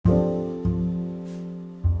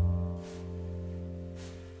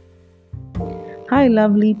Hi,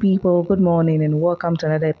 lovely people. Good morning, and welcome to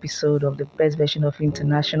another episode of the best version of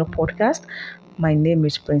International Podcast. My name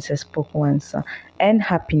is Princess Poku-Ansah, and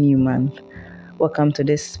Happy New Month. Welcome to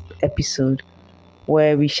this episode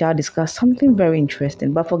where we shall discuss something very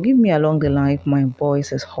interesting. But forgive me along the line if my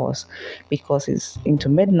voice is hoarse because it's into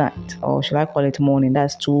midnight, or should I call it morning?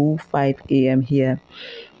 That's 2:05 a.m. here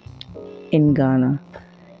in Ghana.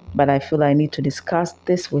 But I feel I need to discuss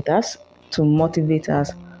this with us to motivate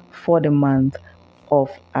us for the month of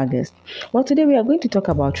August. Well, today we are going to talk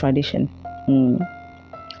about tradition.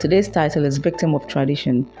 Today's title is Victim of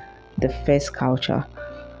Tradition, the First Culture.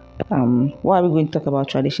 Why are we going to talk about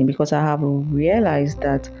tradition? Because I have realized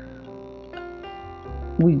that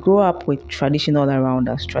we grow up with tradition all around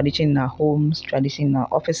us, tradition in our homes, tradition in our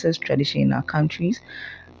offices, tradition in our countries.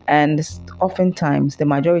 And oftentimes, the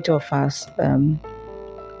majority of us,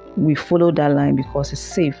 we follow that line because it's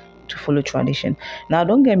safe to follow tradition. Now,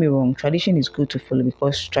 don't get me wrong, tradition is good to follow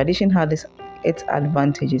because tradition has its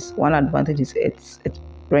advantages. One advantage is it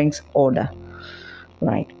brings order,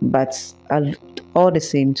 right? But all the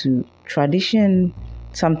same, too, tradition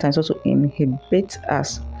sometimes also inhibits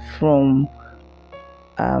us from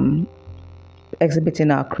exhibiting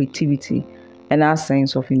our creativity and our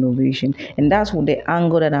sense of innovation, and that's what the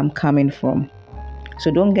angle that I'm coming from.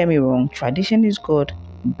 So don't get me wrong, tradition is good,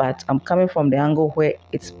 but I'm coming from the angle where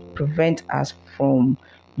it prevents us from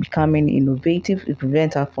becoming innovative, it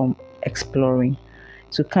prevents us from exploring.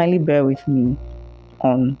 So kindly bear with me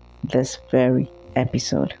on this very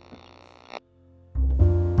episode.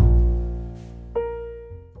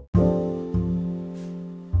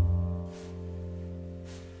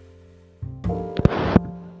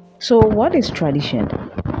 So what is tradition?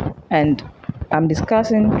 And I'm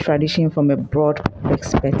discussing tradition from a broad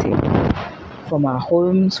perspective, from our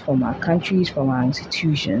homes, from our countries, from our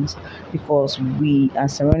institutions, because we are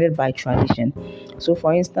surrounded by tradition. So,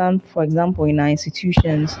 for example, in our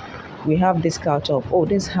institutions, we have this culture of, oh,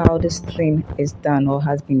 this is how this thing is done or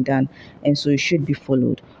has been done, and so it should be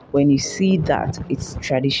followed. When you see that, it's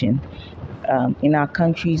tradition. In our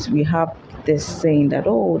countries, we have this saying that,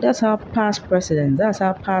 oh, that's our past presidents, that's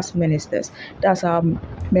our past ministers, that's our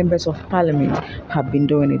members of parliament have been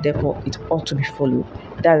doing it, therefore it ought to be followed.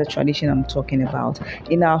 That's the tradition I'm talking about.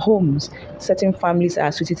 In our homes, certain families are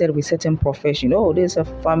associated with certain profession. Oh, there's a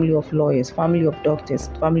family of lawyers, family of doctors,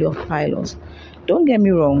 family of pilots. Don't get me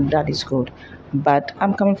wrong, that is good. But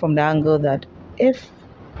I'm coming from the angle that if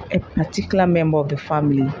a particular member of the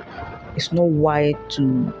family is not wired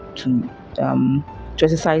to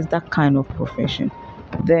exercise that kind of profession,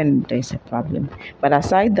 then there's a problem. But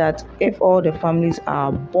aside that, if all the families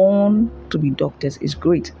are born to be doctors, it's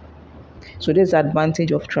great. So there's the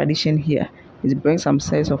advantage of tradition here. It brings some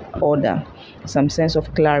sense of order, some sense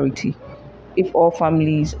of clarity. If all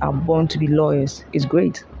families are born to be lawyers, it's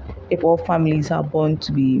great. If all families are born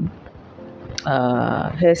to be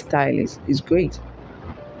hairstylists, it's great.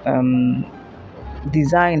 Um,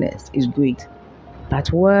 Designers is great.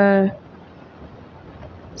 But where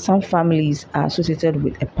some families are associated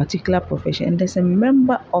with a particular profession, and there's a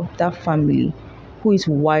member of that family who is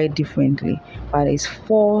wired differently, but is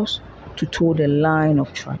forced to toe the line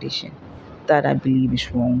of tradition. That I believe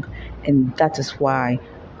is wrong, and that is why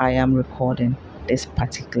I am recording this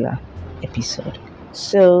particular episode.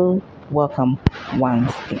 So, welcome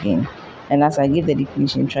once again. And as I give the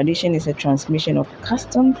definition, tradition is a transmission of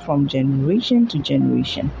custom from generation to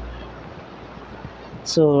generation.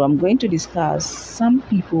 So I'm going to discuss some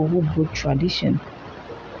people who broke tradition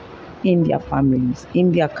in their families,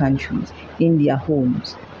 in their countries, in their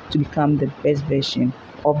homes to become the best version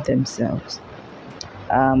of themselves.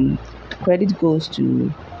 Credit goes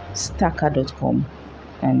to stacker.com,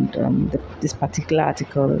 and this particular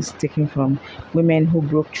article is taken from Women Who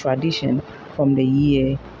Broke Tradition from the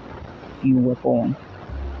Year You Were Born.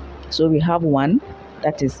 So we have one,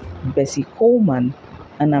 that is Bessie Coleman,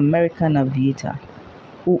 an American aviator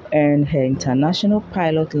who earned her international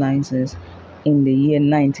pilot license in the year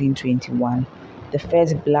 1921, the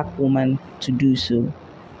first black woman to do so,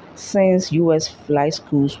 since U.S. flight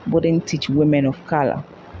schools wouldn't teach women of color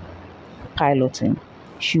piloting.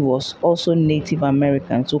 She was also Native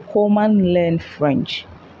American, so Coleman learned French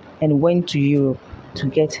and went to Europe to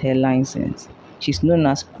get her license. She's known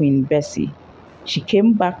as Queen Bessie. She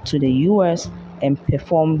came back to the U.S. and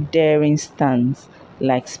performed daring stunts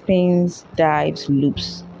like spins, dives,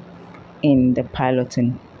 loops in the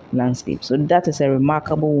piloting landscape. So that is a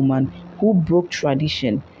remarkable woman who broke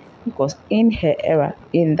tradition, because in her era,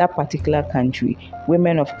 in that particular country,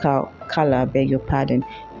 women of color, beg your pardon,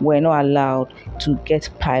 were not allowed to get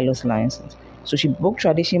pilot's license. So she broke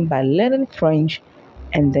tradition by learning French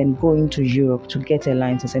and then going to Europe to get a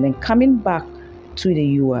license, and then coming back to the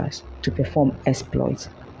US to perform exploits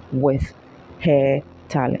with her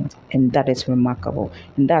talent. And that is remarkable.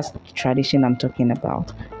 And that's the tradition I'm talking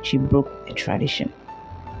about. She broke a tradition.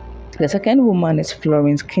 The second woman is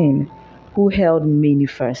Florence King, who held many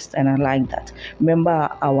firsts, and I like that. Remember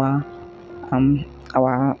our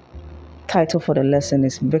title for the lesson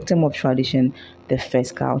is Victim of Tradition, the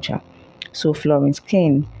First Culture. So Florence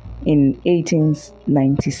King, in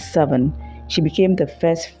 1897, she became the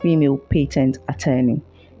first female patent attorney.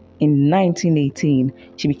 In 1918,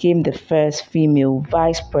 she became the first female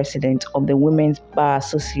vice president of the Women's Bar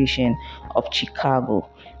Association of Chicago.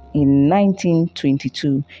 In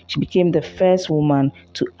 1922, she became the first woman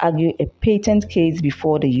to argue a patent case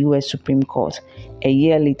before the U.S. Supreme Court. A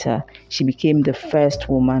year later, she became the first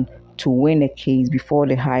woman to win a case before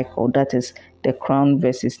the High Court, that is the Crown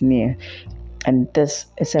versus Near. And this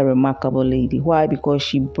is a remarkable lady. Why? Because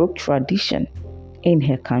she broke tradition in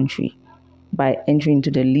her country by entering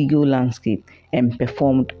into the legal landscape and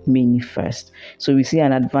performed many first. So we see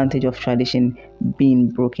an advantage of tradition being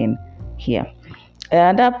broken here.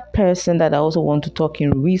 Another person that I also want to talk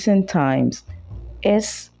in recent times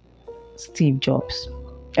is Steve Jobs.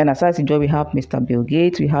 And aside Steve Jobs, we have Mr. Bill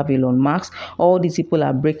Gates, we have Elon Musk. All these people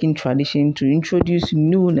are breaking tradition to introduce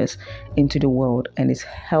newness into the world, and it's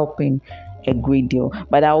helping a great deal.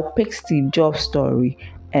 But I'll pick Steve Jobs' story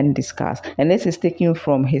and discuss. And this is taken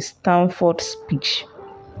from his Stanford speech.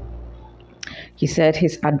 He said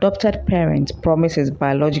his adopted parents promised his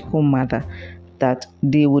biological mother that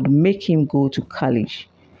they would make him go to college.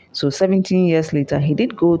 So 17 years later, he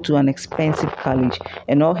did go to an expensive college,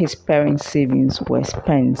 and all his parents' savings were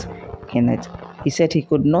spent in it. He said he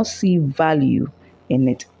could not see value in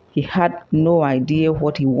it. He had no idea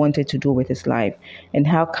what he wanted to do with his life and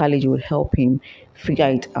how college would help him figure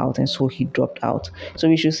it out, and so he dropped out. So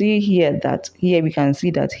we should see here we can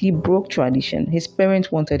see that he broke tradition. His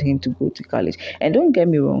parents wanted him to go to college. And don't get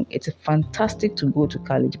me wrong, it's fantastic to go to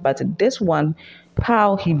college, but this one,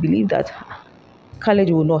 how he believed that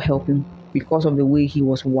college will not help him because of the way he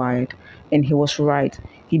was wired. And he was right.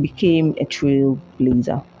 He became a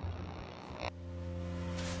trailblazer.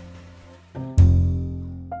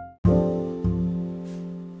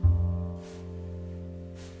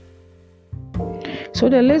 So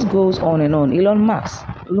the list goes on and on. Elon Musk,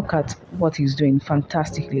 look at what he's doing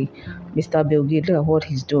fantastically. Mr. Bill Gates, look at what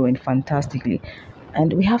he's doing fantastically.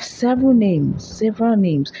 And we have several names.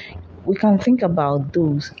 We can think about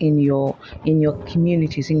those in your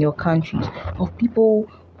communities, in your countries, of people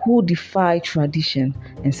who defy tradition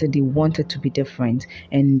and said they wanted to be different.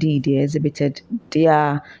 And indeed, they exhibited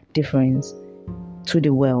their difference to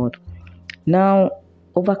the world. Now,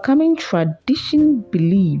 overcoming tradition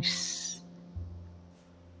beliefs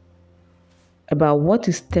about what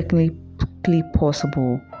is technically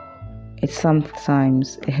possible, it's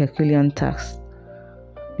sometimes a Herculean task,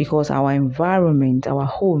 because our environment, our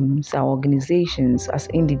homes, our organizations as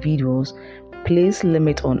individuals place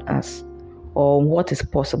limit on us or what is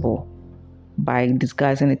possible by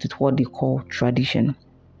disguising it with what they call tradition.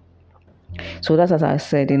 So that's, as I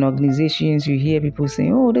said, in organizations, you hear people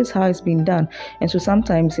saying, oh, this is how it's been done. And so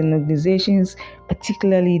sometimes in organizations,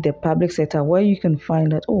 particularly the public sector, where you can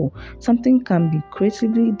find that, oh, something can be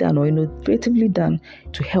creatively done or innovatively done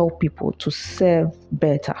to help people to serve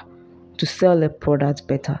better, to sell their products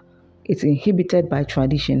better. It's inhibited by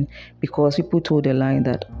tradition because people told the line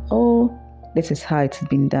that, oh, this is how it's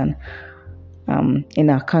been done in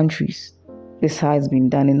our countries. This has been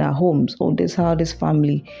done in our homes. Oh, this is how this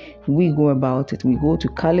family we go about it. We go to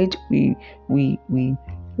college. We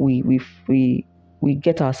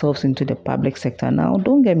get ourselves into the public sector. Now,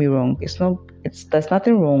 don't get me wrong. There's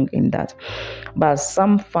nothing wrong in that. But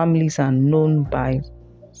some families are known by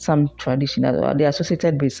some tradition, or they're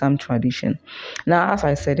associated with some tradition. Now, as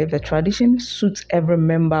I said, if the tradition suits every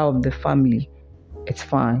member of the family, it's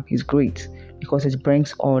fine. It's great because it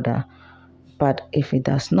brings order. But if it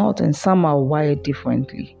does not, and some are wired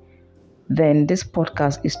differently, then this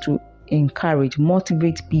podcast is to encourage,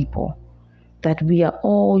 motivate people that we are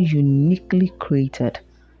all uniquely created.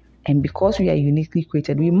 And because we are uniquely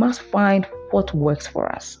created, we must find what works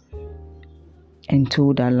for us and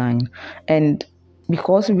toe that line. And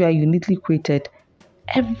because we are uniquely created,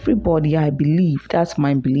 everybody, I believe, that's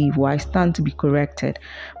my belief, I stand to be corrected,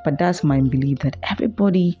 but that's my belief that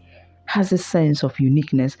everybody has a sense of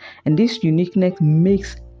uniqueness, and this uniqueness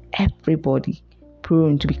makes everybody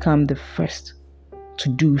prone to become the first to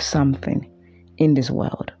do something in this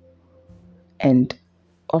world. And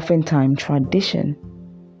oftentimes tradition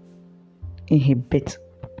inhibits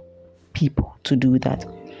people to do that.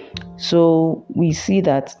 So we see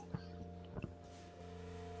that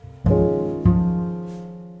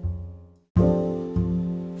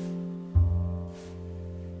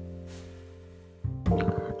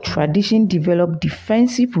tradition developed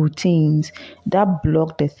defensive routines that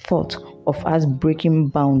block the thought of us breaking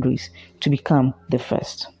boundaries to become the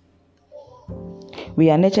first. We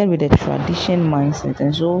are nurtured with a tradition mindset,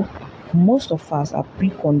 and so most of us are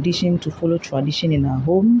preconditioned to follow tradition in our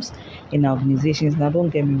homes, in our organizations. Now, don't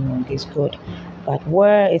get me wrong, it's good, but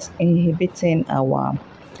where it's inhibiting our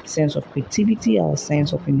sense of creativity, our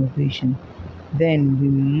sense of innovation, then we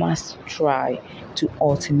must try to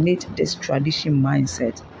alternate this tradition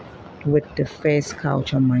mindset with the first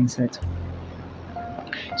culture mindset.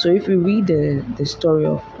 So if you read the story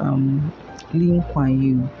of Lee Kuan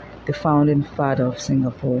Yew, the founding father of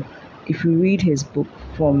Singapore, if you read his book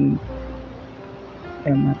from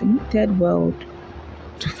I think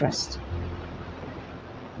to first,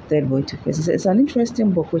 third world to first, it's an interesting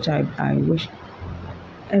book which I wish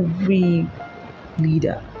every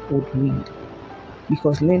leader would read,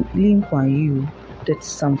 because Lee Kuan Yew did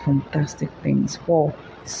some fantastic things for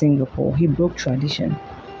Singapore. He broke tradition.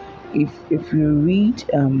 If you read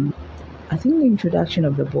I think the introduction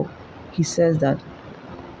of the book, he says that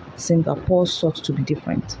Singapore sought to be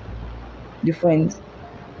different. Different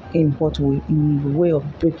in what way? In the way of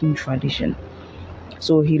breaking tradition.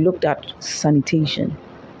 So he looked at sanitation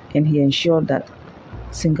and he ensured that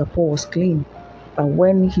Singapore was clean. But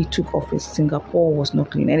when he took office, Singapore was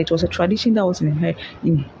not clean. And it was a tradition that was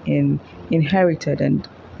inherited, and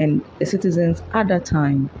the citizens at that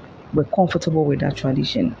time were comfortable with that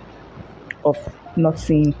tradition of not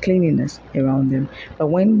seeing cleanliness around them. But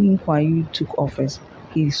when Lee Kuan Yew took office,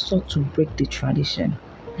 he sought to break the tradition.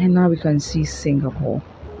 And now we can see Singapore,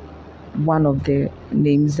 one of the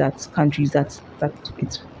names that countries that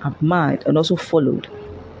it's admired and also followed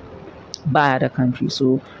by other countries.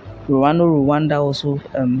 So Rwanda also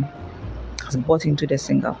has bought into the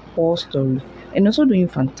Singapore story and also doing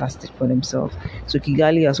fantastic for themselves. So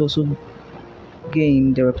Kigali has also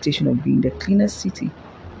gained the reputation of being the cleanest city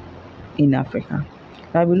in Africa.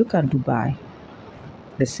 Now we look at Dubai,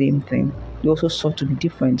 the same thing. They also sought to be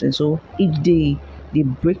different, and so each day they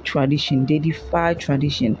break tradition, they defy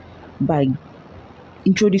tradition by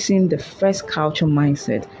introducing the first culture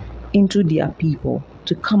mindset into their people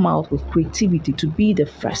to come out with creativity, to be the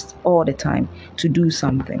first all the time, to do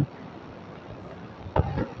something.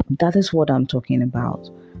 That is what I'm talking about.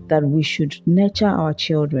 That we should nurture our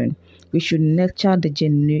children. We should nurture the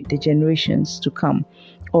generations to come,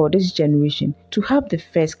 or this generation, to have the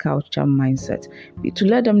first culture mindset, to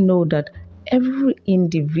let them know that every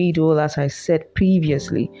individual, as I said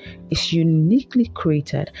previously, is uniquely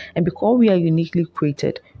created. And because we are uniquely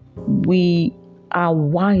created, we are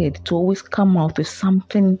wired to always come out with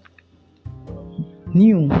something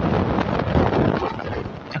new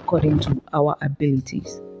according to our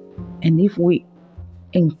abilities. And if we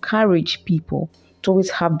encourage people to always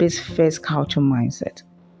have this first culture mindset,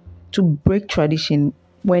 to break tradition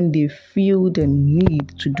when they feel the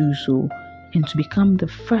need to do so, and to become the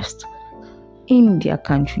first in their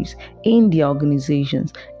countries, in their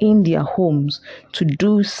organizations, in their homes, to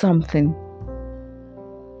do something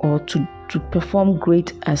or to perform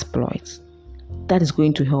great exploits, that is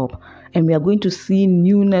going to help. And we are going to see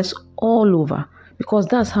newness all over, because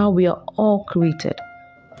that's how we are all created,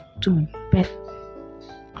 to birth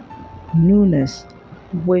newness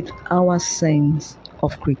with our sense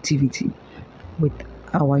of creativity, with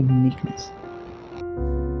our uniqueness.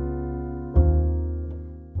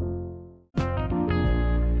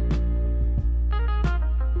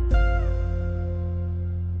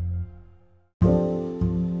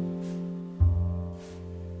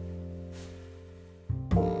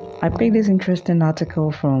 I picked this interesting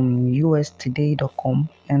article from ustoday.com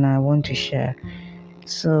and I want to share.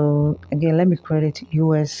 So again, let me credit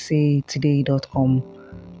usatoday.com,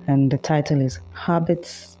 and the title is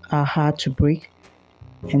Habits Are Hard to Break,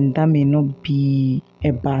 and that may not be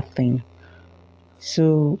a bad thing.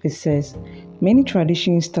 So it says, many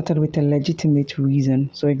traditions started with a legitimate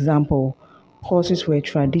reason. So example, horses were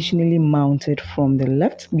traditionally mounted from the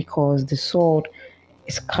left because the sword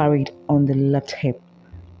is carried on the left hip.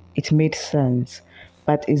 It made sense,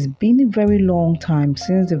 but it's been a very long time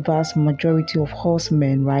since the vast majority of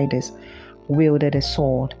horsemen riders wielded a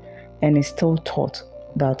sword, and it's still taught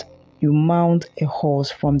that you mount a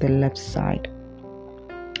horse from the left side,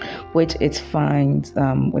 which it finds,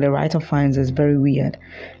 the writer finds is very weird.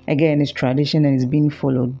 Again, it's tradition and it's being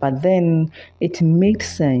followed, but then it made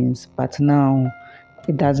sense, but now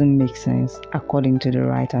it doesn't make sense according to the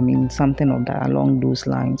writer. I mean, something of that along those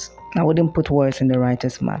lines. I wouldn't put words in the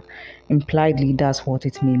writer's mouth. Impliedly, that's what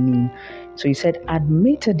it may mean. So he said,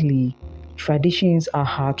 admittedly, traditions are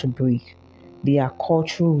hard to break. They are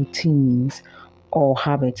cultural routines or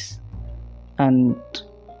habits. And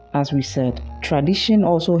as we said, tradition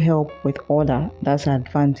also help with order. That's an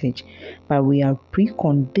advantage. But we are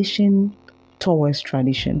preconditioned towards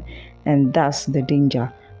tradition. And that's the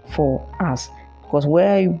danger for us. Because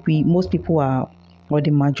where most people are, or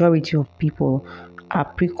the majority of people are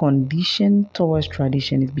preconditioned towards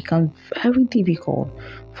tradition, it becomes very difficult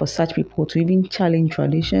for such people to even challenge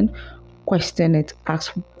tradition, question it,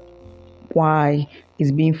 ask why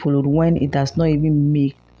it's being followed when it does not even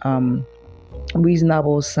make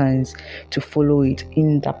reasonable sense to follow it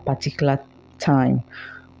in that particular time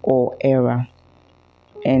or era.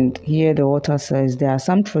 And here the author says there are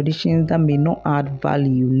some traditions that may not add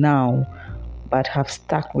value now but have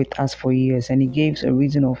stuck with us for years. And he gives a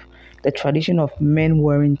reason of the tradition of men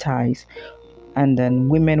wearing ties and then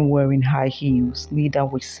women wearing high heels, neither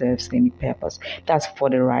which serves any purpose. That's for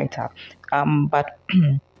the writer. But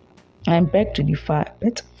I beg to differ a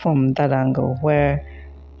bit from that angle where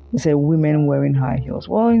say women wearing high heels.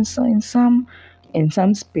 Well, in some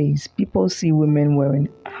space, people see women wearing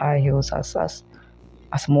high heels as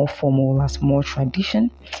more formal, as more tradition,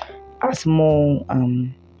 as more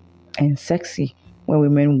and sexy when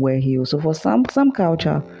women wear heels. So for some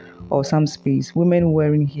culture or some space, women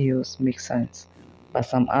wearing heels makes sense. But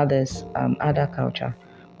some other culture,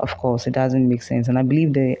 of course, it doesn't make sense. And I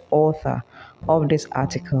believe the author of this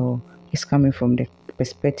article is coming from the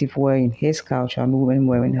perspective where in his culture, women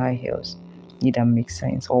wearing high heels neither makes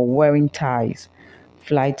sense, or wearing ties,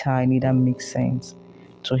 fly tie neither makes sense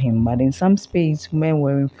to him. But in some space, men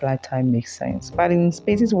wearing fly tie makes sense. But in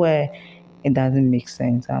spaces where it doesn't make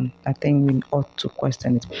sense, I think we ought to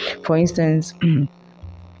question it. For instance,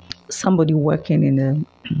 somebody working in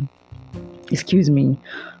excuse me,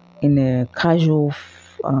 in a casual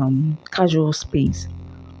space.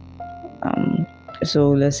 So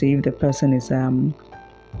let's say if the person is I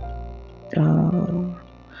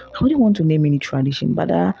wouldn't want to name any tradition, but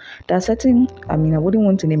there are certain, I wouldn't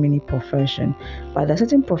want to name any profession, but there are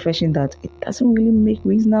certain profession that it doesn't really make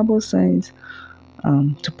reasonable sense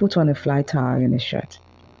to put on a fly tie and a shirt,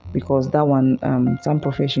 because that one, some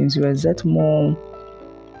professions you exert more,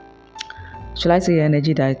 shall I say,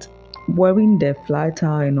 energy, that wearing the fly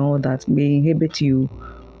tie and all that may inhibit you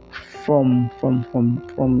from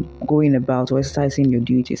going about or exercising your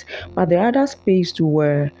duties. But the other space to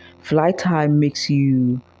where fly tie makes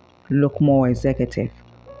you look more executive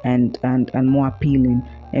and more appealing,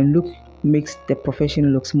 and makes the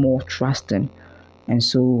profession looks more trusting, and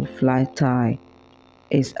so fly tie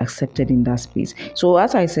is accepted in that space. So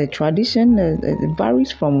as I said, tradition it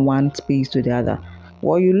varies from one space to the other.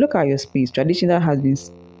 Well, you look at your space, tradition that has been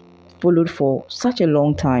followed for such a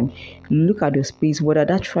long time, look at your space, whether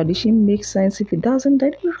that tradition makes sense. If it doesn't,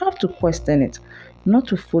 then you have to question it, not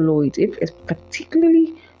to follow it. If it's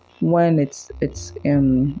particularly when it's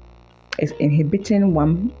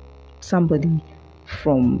inhibiting somebody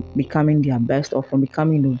from becoming their best, or from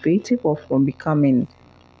becoming innovative, or from becoming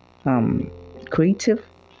creative,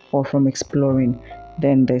 or from exploring,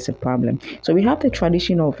 then there's a problem. So we have the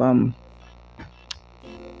tradition of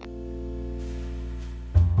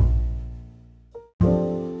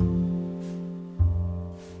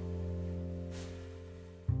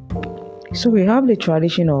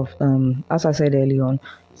as I said earlier on,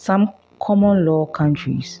 some common law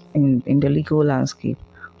countries in the legal landscape,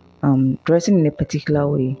 dressing in a particular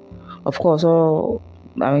way. Of course,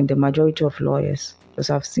 the majority of lawyers, because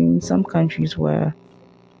I've seen some countries where,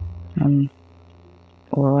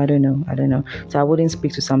 well, I don't know. So I wouldn't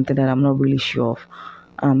speak to something that I'm not really sure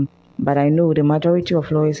of. But I know the majority of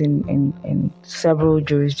lawyers in several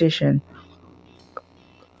jurisdictions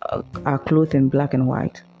are clothed in black and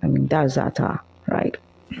white. That's Zata, right?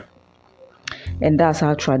 And that's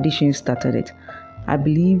how tradition started it. I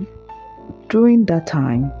believe during that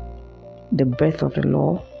time, the birth of the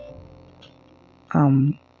law,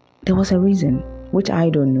 there was a reason, which I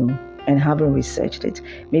don't know and haven't researched it.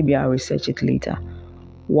 Maybe I'll research it later,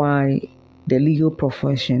 why the legal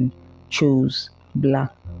profession chose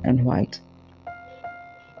black and white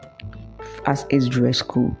as its dress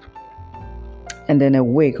code. And then a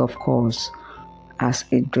wig, of course, as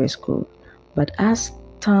a dress code. But as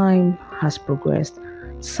time has progressed,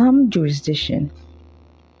 some jurisdiction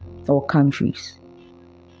or countries,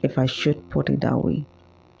 if I should put it that way,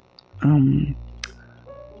 I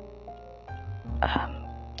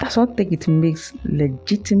don't think it makes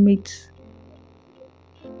legitimate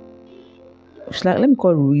it's like, let me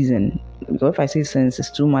call it reason, because if I say sense,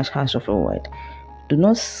 it's too much harsh of a word. Do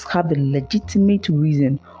not have the legitimate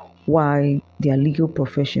reason why their legal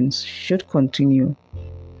professions should continue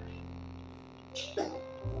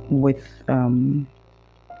with the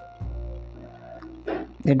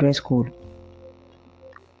dress code,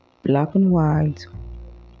 black and white,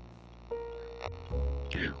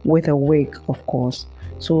 with a wig, of course.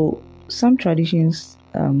 So some traditions,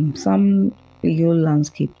 some legal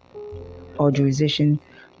landscape or jurisdiction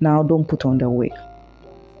now don't put on the wig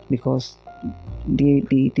because they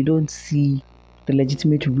don't see the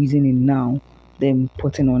legitimate reason in now them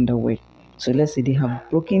putting on the wig. So let's say they have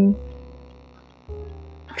broken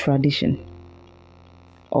tradition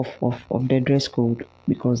of the dress code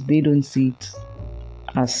because they don't see it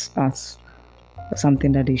as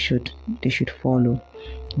something that they should follow.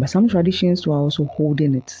 But some traditions are also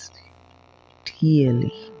holding it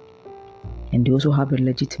dearly, and they also have a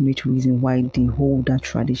legitimate reason why they hold that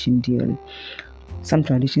tradition dearly. Some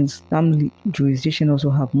traditions, some jurisdictions also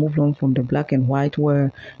have moved on from the black and white,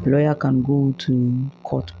 where a lawyer can go to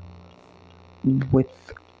court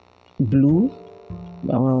with blue.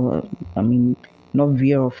 Well, I mean, not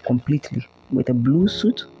veer off completely, with a blue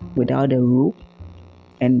suit without a robe.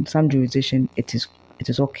 And some jurisdiction, it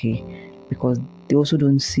is okay because they also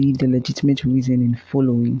don't see the legitimate reason in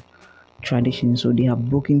following tradition, so they have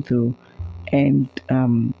broken through. And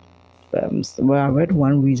well, I read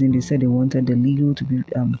one reason, they said they wanted the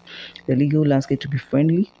legal landscape to be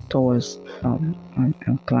friendly towards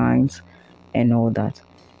clients and all that.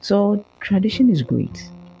 So tradition is great,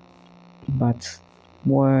 but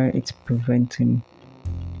where it's preventing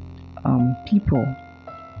people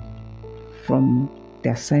from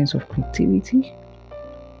their sense of creativity,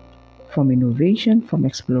 from innovation, from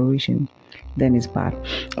exploration, then it's bad.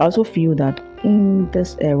 I also feel that in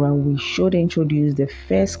this era, we should introduce the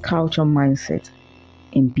first culture mindset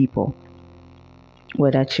in people,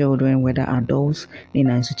 whether children, whether adults, in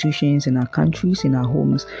our institutions, in our countries, in our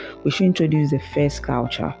homes. We should introduce the first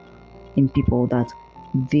culture in people, that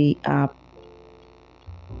they are,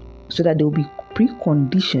 so that they'll be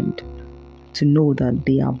preconditioned to know that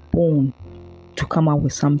they are born to come out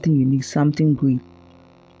with something unique, something great,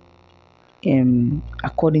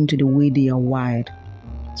 according to the way they are wired.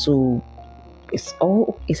 So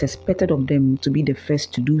it's expected of them to be the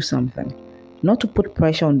first to do something, not to put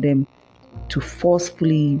pressure on them to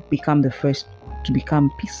forcefully become the first to become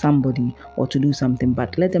somebody or to do something,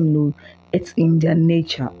 but let them know it's in their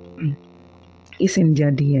nature, it's in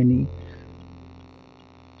their DNA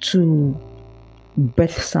to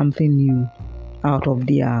birth something new out of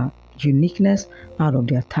their uniqueness, out of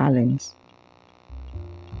their talents.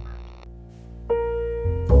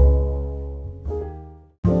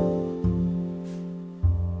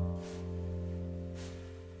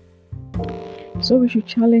 So we should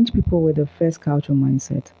challenge people with the first culture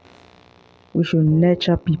mindset. We should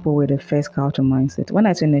nurture people with the first culture mindset. When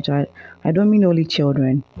I say nurture, I don't mean only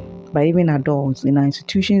children, but even adults in our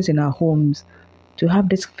institutions, in our homes, to have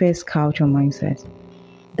this first culture mindset,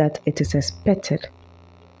 that it is expected.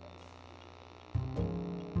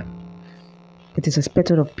 It is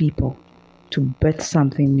expected of people to birth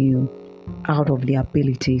something new out of their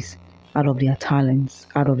abilities, out of their talents,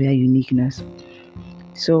 out of their uniqueness.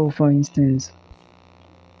 So, for instance,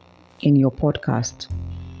 in your podcast,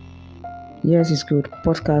 yes, it's good.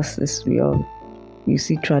 Podcast is real. You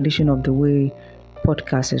see tradition of the way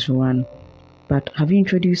podcast is run, but have you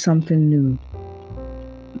introduced something new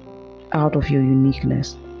out of your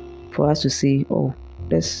uniqueness for us to say, oh,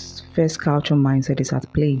 this first culture mindset is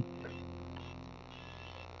at play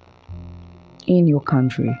in your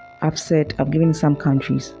country? I've given some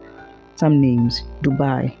countries some names.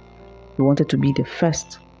 Dubai, we wanted to be the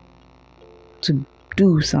first to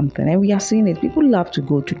do something, and we are seeing it. People love to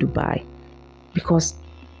go to Dubai because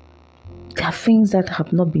there are things that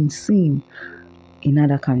have not been seen in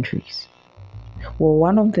other countries. Well,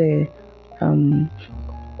 one of the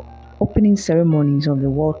opening ceremonies of the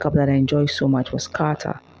World Cup that I enjoyed so much was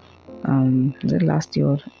Qatar. Was it last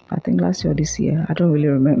year? I think last year or this year. I don't really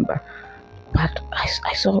remember. But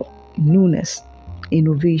I saw newness,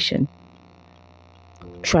 innovation,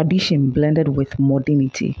 tradition blended with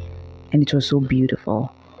modernity, and it was so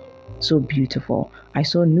beautiful. So beautiful. I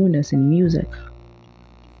saw newness in music.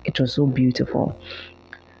 It was so beautiful.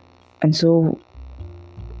 And so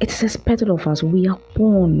it's expected of us. We are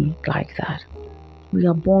born like that. We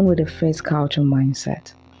are born with a first culture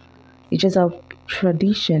mindset. It's just our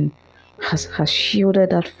tradition has shielded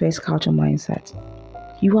that first culture mindset.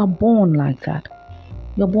 You are born like that.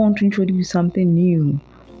 You're born to introduce something new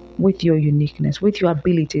with your uniqueness, with your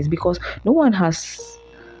abilities, because no one has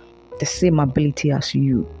the same ability as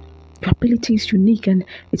you. Your ability is unique, and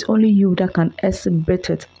it's only you that can exhibit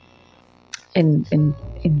it in in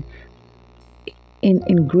in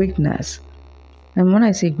in greatness. And when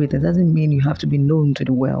I say greatness, it doesn't mean you have to be known to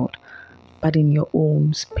the world, but in your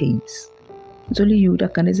own space. It's only you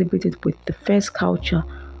that can exhibit it with the first culture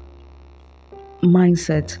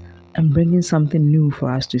mindset and bringing something new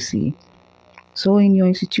for us to see. So in your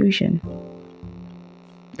institution,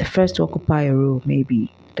 the first to occupy a role,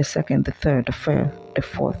 maybe the second, the third, the first, the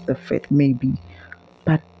fourth, the fifth, maybe.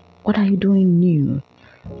 But what are you doing new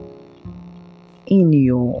in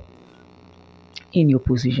your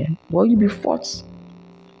position? Will you be fourth?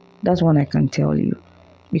 That's one I can tell you,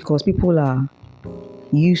 because people are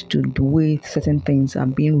used to the way certain things are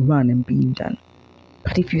being run and being done.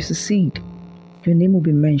 But if you succeed, your name will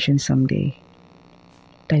be mentioned someday,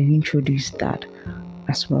 that you introduced that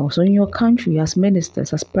as well. So in your country, as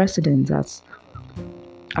ministers, as presidents,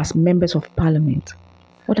 as members of parliament,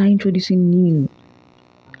 what are you introducing new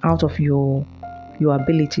out of your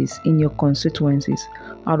abilities in your constituencies,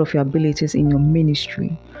 out of your abilities in your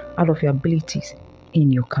ministry, out of your abilities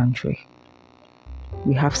in your country?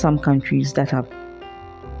 We have some countries that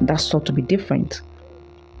sought to be different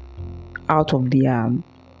out of the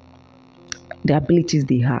abilities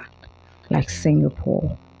they had, like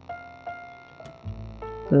Singapore,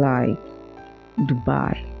 like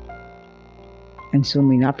Dubai, and so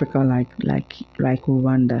many Africa, like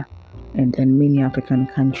Rwanda, and many African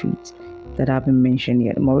countries that haven't mentioned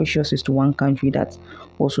yet. Mauritius is the one country that's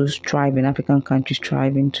also striving, African countries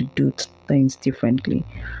striving to do things differently.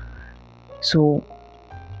 So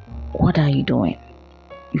what are you doing?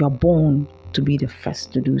 You are born to be the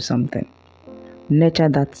first to do something. Nurture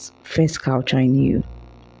that first culture in you.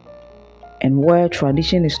 And where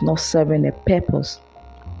tradition is not serving a purpose,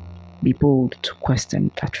 be bold to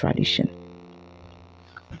question that tradition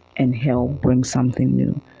and help bring something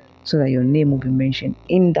new, so that your name will be mentioned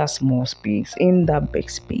in that small space, in that big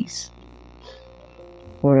space,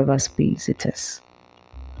 wherever space it is.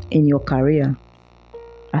 In your career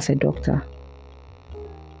as a doctor,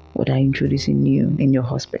 what are you introducing new in your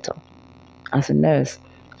hospital? As a nurse,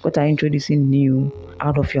 what are you introducing new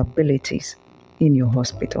out of your abilities in your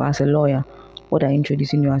hospital? As a lawyer, what are you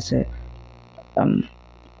introducing new as a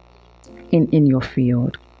in your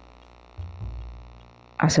field?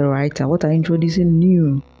 As a writer, what are you introducing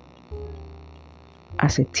new?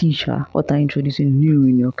 As a teacher, what are you introducing new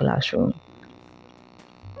in your classroom?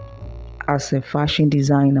 As a fashion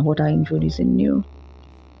designer, what are you introducing new?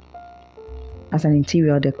 As an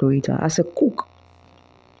interior decorator, as a cook,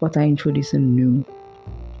 what are you introducing new?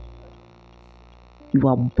 You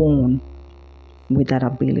are born with that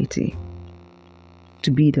ability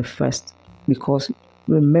to be the first, because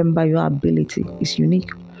remember, your ability is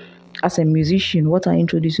unique. As a musician, what are you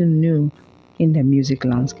introducing new in the music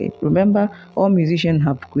landscape? Remember, all musicians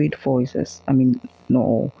have great voices. I mean,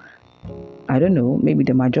 no, I don't know, maybe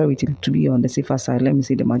the majority, to be on the safer side, let me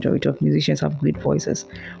say the majority of musicians have great voices,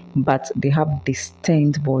 but they have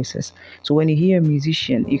distinct voices. So when you hear a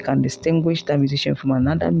musician, you can distinguish that musician from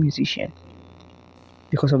another musician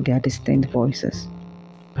because of their distinct voices.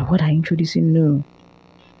 But what are you introducing new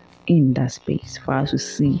in that space for us to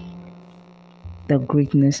see the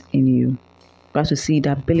greatness in you, for us to see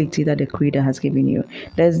the ability that the Creator has given you?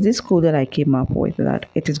 There's this quote that I came up with, that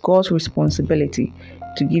it is God's responsibility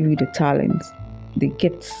to give you the talents, the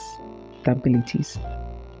gifts, the abilities.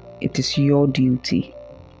 It is your duty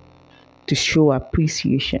to show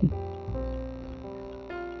appreciation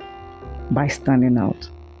by standing out.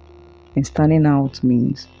 And standing out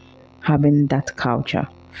means having that culture,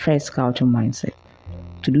 first culture mindset,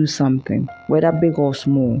 to do something, whether big or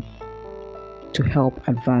small, to help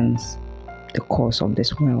advance the cause of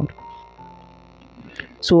this world.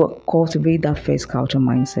 So cultivate that first culture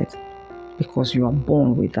mindset, because you are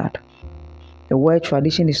born with that. The word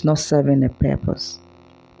tradition is not serving a purpose.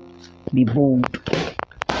 Be bold.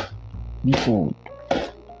 Be bold.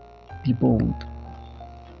 Be bold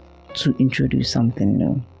to introduce something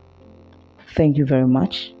new. Thank you very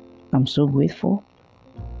much. I'm so grateful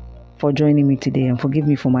for joining me today, and forgive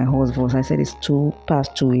me for my hoarse voice. I said it's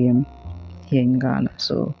 2:02 a.m. here in Ghana,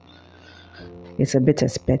 so it's a bit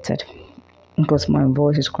expected because my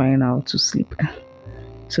voice is crying out to sleep.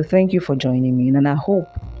 So thank you for joining me, and I hope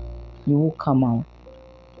you will come out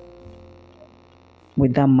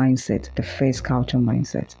with that mindset, the first culture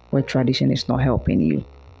mindset, where tradition is not helping you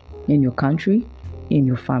in your country, in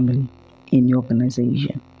your family, in your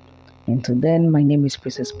organization. Until then, my name is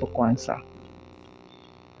Princess Poku-Ansah.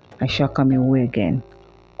 I shall come your way again,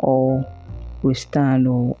 or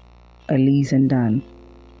Ristan, or Elise and Dan,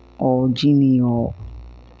 or Jeannie, or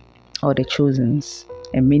or the Chosens,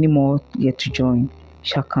 and many more yet to join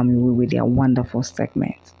shall come your way with their wonderful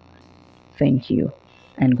segments. Thank you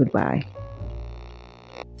and goodbye.